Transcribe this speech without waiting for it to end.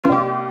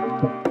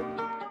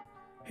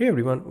Hey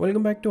everyone,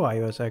 welcome back to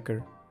iOS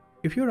Hacker.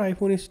 If your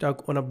iPhone is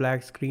stuck on a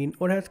black screen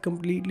or has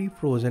completely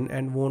frozen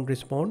and won't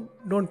respond,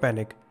 don't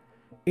panic.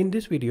 In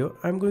this video,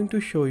 I'm going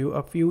to show you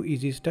a few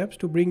easy steps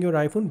to bring your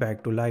iPhone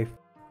back to life.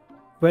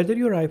 Whether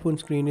your iPhone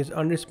screen is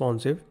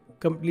unresponsive,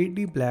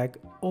 completely black,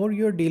 or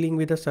you're dealing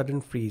with a sudden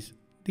freeze,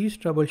 these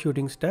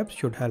troubleshooting steps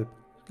should help.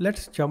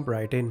 Let's jump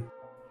right in.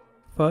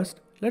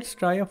 First, let's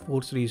try a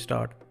forced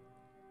restart.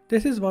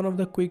 This is one of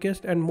the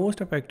quickest and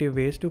most effective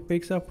ways to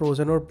fix a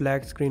frozen or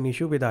black screen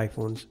issue with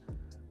iPhones.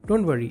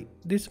 Don't worry,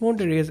 this won't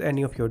erase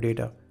any of your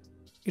data.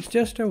 It's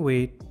just a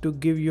way to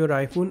give your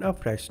iPhone a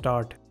fresh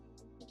start.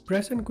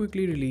 Press and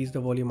quickly release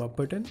the volume up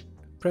button,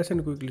 press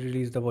and quickly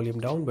release the volume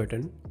down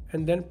button,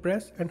 and then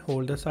press and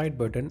hold the side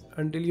button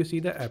until you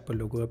see the Apple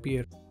logo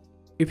appear.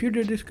 If you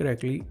did this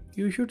correctly,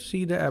 you should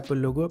see the Apple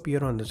logo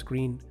appear on the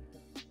screen.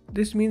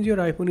 This means your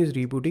iPhone is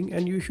rebooting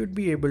and you should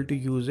be able to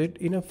use it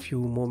in a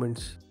few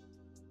moments.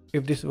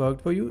 If this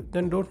worked for you,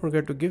 then don't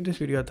forget to give this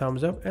video a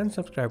thumbs up and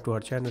subscribe to our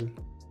channel.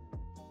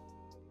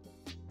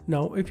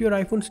 Now, if your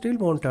iPhone still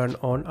won't turn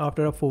on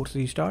after a forced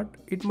restart,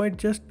 it might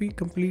just be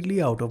completely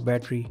out of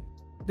battery.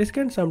 This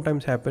can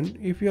sometimes happen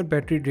if your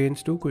battery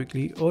drains too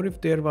quickly or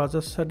if there was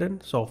a sudden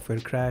software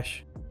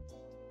crash.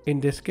 In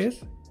this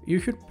case, you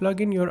should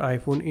plug in your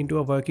iPhone into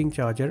a working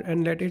charger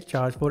and let it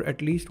charge for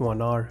at least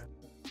 1 hour.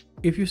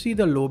 If you see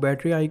the low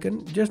battery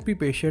icon, just be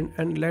patient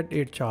and let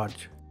it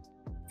charge.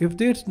 If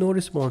there's no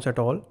response at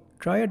all,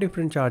 try a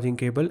different charging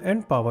cable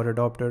and power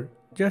adapter,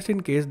 just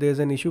in case there's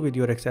an issue with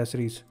your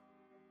accessories.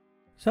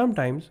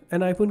 Sometimes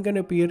an iPhone can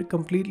appear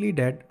completely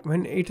dead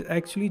when it's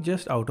actually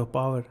just out of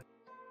power.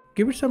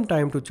 Give it some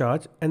time to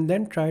charge and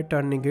then try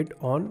turning it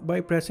on by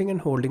pressing and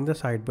holding the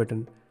side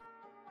button.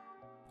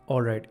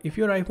 Alright, if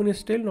your iPhone is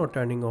still not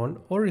turning on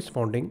or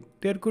responding,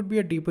 there could be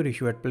a deeper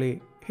issue at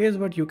play. Here's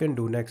what you can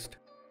do next.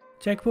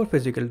 Check for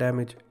physical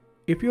damage.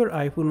 If your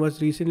iPhone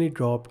was recently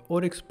dropped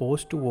or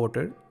exposed to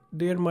water,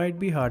 there might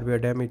be hardware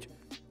damage.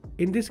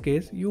 In this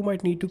case, you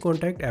might need to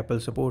contact Apple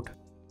support.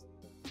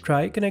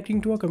 Try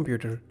connecting to a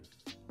computer.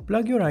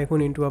 Plug your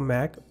iPhone into a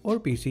Mac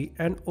or PC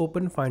and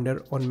open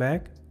Finder on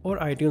Mac or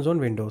iTunes on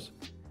Windows.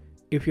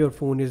 If your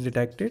phone is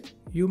detected,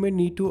 you may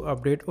need to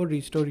update or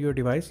restore your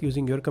device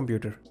using your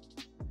computer.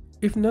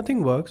 If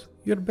nothing works,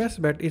 your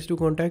best bet is to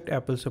contact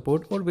Apple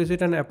support or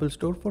visit an Apple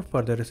store for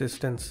further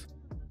assistance.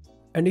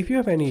 And if you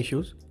have any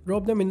issues,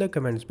 drop them in the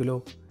comments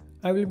below.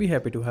 I will be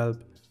happy to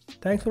help.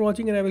 Thanks for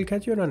watching and I will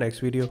catch you in our next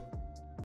video.